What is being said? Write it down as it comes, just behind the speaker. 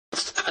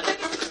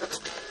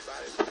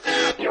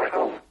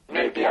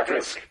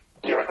risk.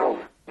 Your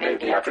home may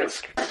be at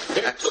risk.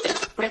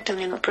 Written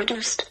and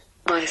produced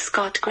by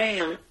Scott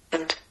Graham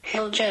and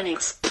Hill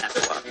Jennings. Do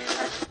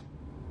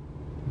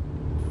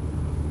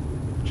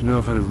you know,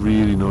 I've had a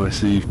really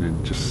nice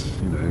evening just,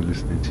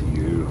 listening to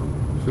you.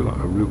 I feel like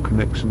a real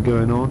connection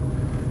going on.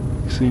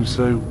 You seem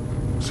so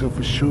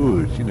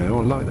self-assured, I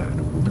like that in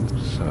a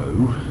woman.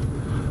 So,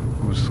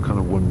 I was kind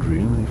of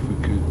wondering if we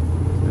could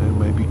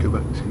maybe go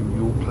back to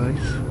your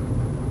place.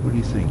 What do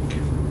you think?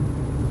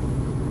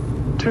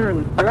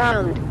 Turn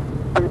around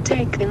and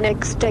take the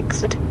next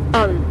exit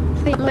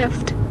on the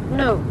left.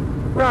 No,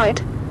 right,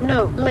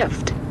 no,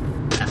 left.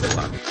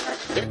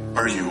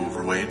 Are you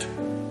overweight?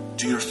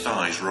 Do your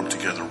thighs rub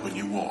together when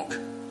you walk?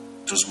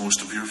 Does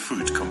most of your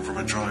food come from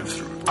a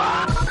drive-thru?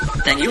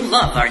 Then you'll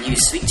love our new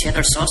sweet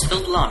cheddar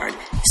sauce-filled lard.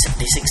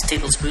 76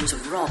 tablespoons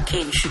of raw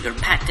cane sugar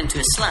packed into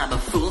a slab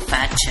of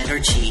full-fat cheddar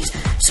cheese,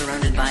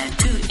 surrounded by a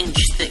 2-inch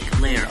thick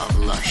layer of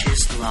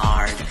luscious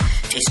lard.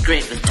 Tastes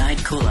great with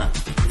Diet Cola.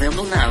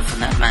 Available now from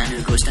that man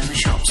who goes down the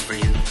shops for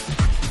you.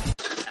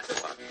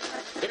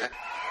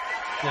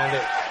 Now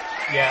look,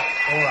 yeah,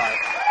 alright.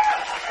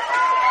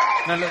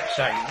 Now look,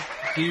 Shane,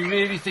 do you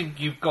really think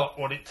you've got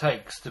what it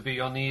takes to be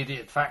on the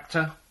Idiot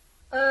Factor?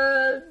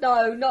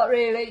 No, not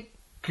really.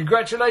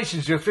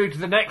 Congratulations, you're through to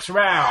the next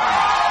round.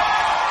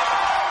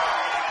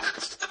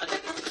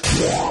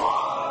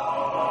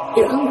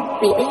 You're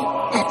really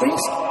at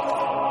risk.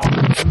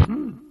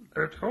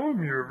 At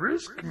home, your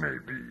risk may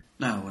be.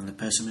 Now on the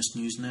Pessimist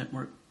News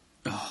Network.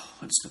 Oh,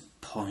 what's the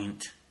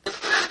point?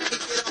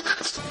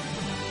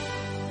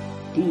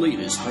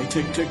 Latest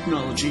high-tech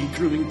technology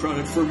grooming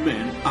product for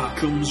men,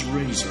 Occam's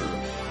Razor.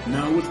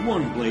 Now with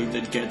one blade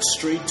that gets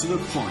straight to the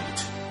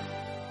point.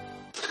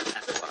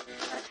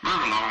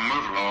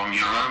 Move along,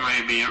 your eye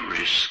may be at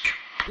risk.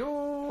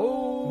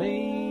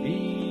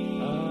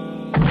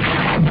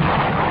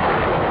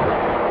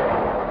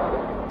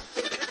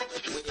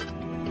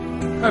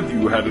 Have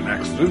you had an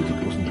accident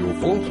that wasn't your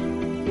fault?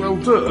 Well,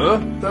 duh.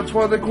 That's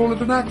why they call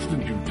it an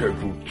accident, you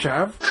total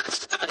chav.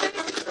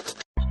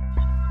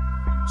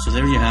 So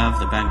there you have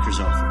the banker's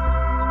offer.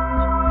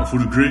 Off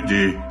on a great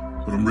day,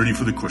 but I'm ready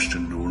for the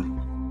question, Noel.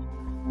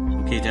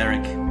 Okay,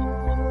 Derek.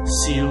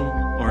 Seal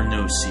or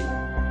no seal?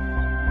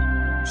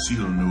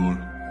 Seal, Noel.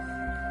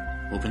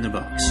 Open the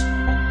box.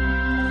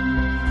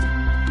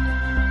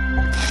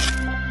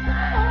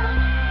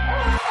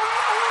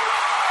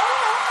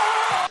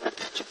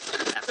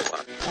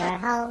 Your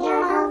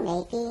home,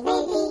 maybe,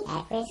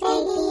 at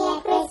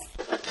risk.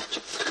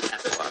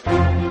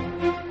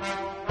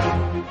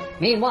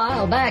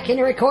 Meanwhile, back in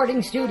a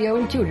recording studio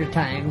in Tudor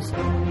times.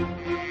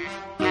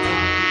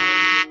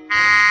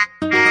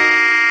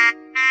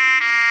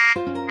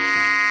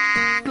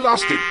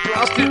 Blast it!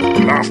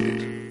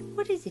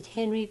 What is it,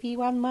 Henry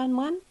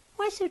V111?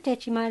 Why so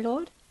touchy, my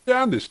lord?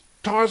 Damn this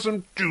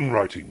tiresome tune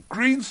writing.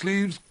 Green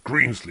sleeves.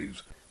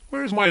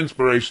 Where is my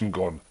inspiration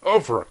gone? Oh,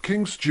 for a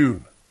king's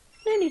tune.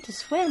 No need to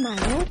swear, my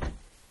lord.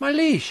 My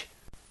liege.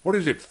 What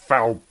is it,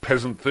 foul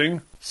peasant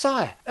thing?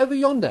 Sire, over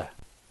yonder.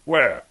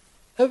 Where?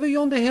 Over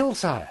yonder hill,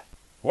 sire.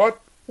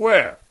 What?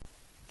 Where?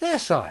 There,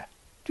 sire.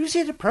 Do you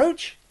see it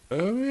approach?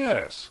 Oh,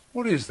 yes.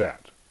 What is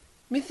that?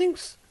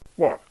 Methinks...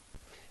 What?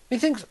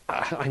 Methinks...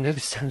 I know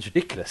this sounds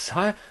ridiculous,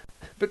 sire,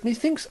 but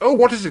methinks... Oh,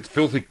 what is it,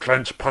 filthy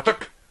clench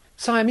puttock?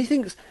 Sire,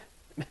 methinks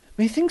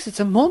it's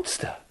a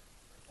monster.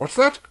 What's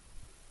that?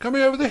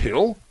 Coming over the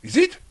hill? Is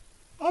it?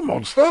 A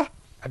monster?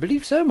 I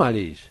believe so, my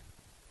liege.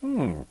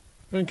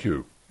 Thank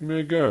you. You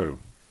may go.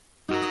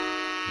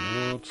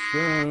 What's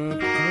that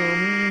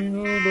coming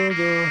over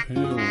the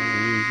hill?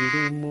 Is it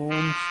a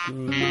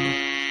monster?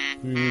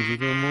 Is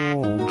it a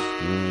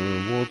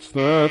monster? What's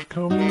that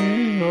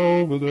coming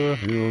over the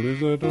hill?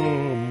 Is it a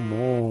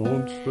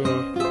monster?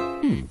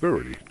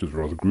 Verily, it is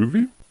rather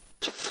groovy.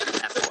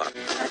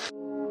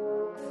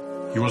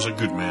 He was a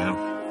good man,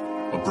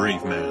 a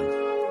brave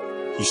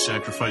man. He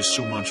sacrificed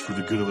so much for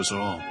the good of us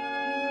all,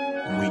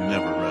 and we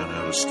never ran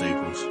out of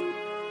staples.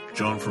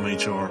 John from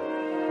HR,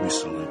 we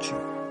salute you.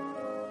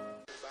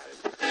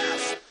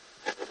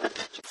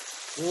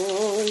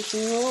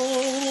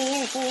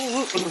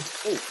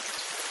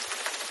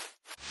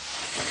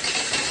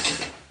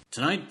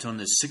 Tonight on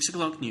the 6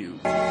 o'clock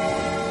news.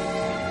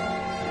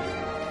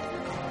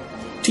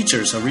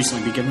 Teachers have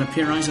recently been given a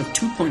pay rise of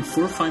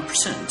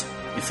 2.45%.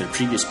 If their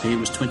previous pay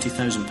was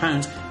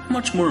 £20,000, how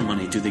much more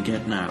money do they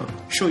get now?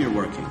 Show you're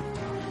working.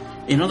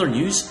 In other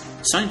news,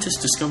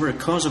 scientists discover a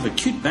cause of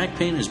acute back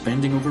pain is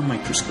bending over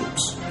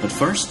microscopes. But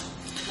first,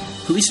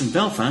 police in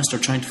Belfast are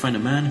trying to find a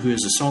man who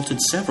has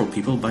assaulted several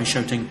people by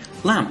shouting,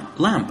 "Lamp,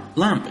 lamp,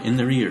 lamp," in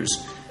their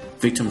ears.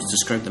 Victims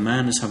describe the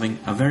man as having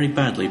a very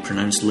badly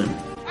pronounced limp.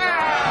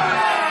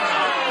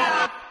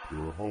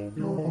 Your home,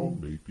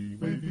 maybe,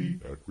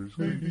 at risk.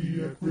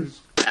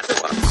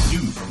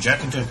 New from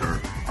Jack and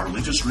Decker, our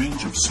latest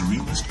range of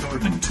Serenest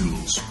gardening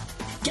tools.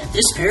 Get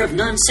this pair of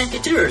non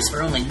secateurs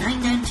for only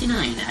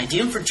 $9.99,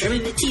 ideal for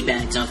trimming the tea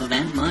bags off of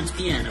Aunt Maud's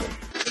piano.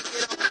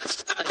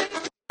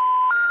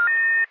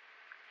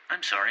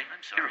 I'm sorry,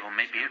 your home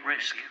may be at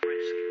risk.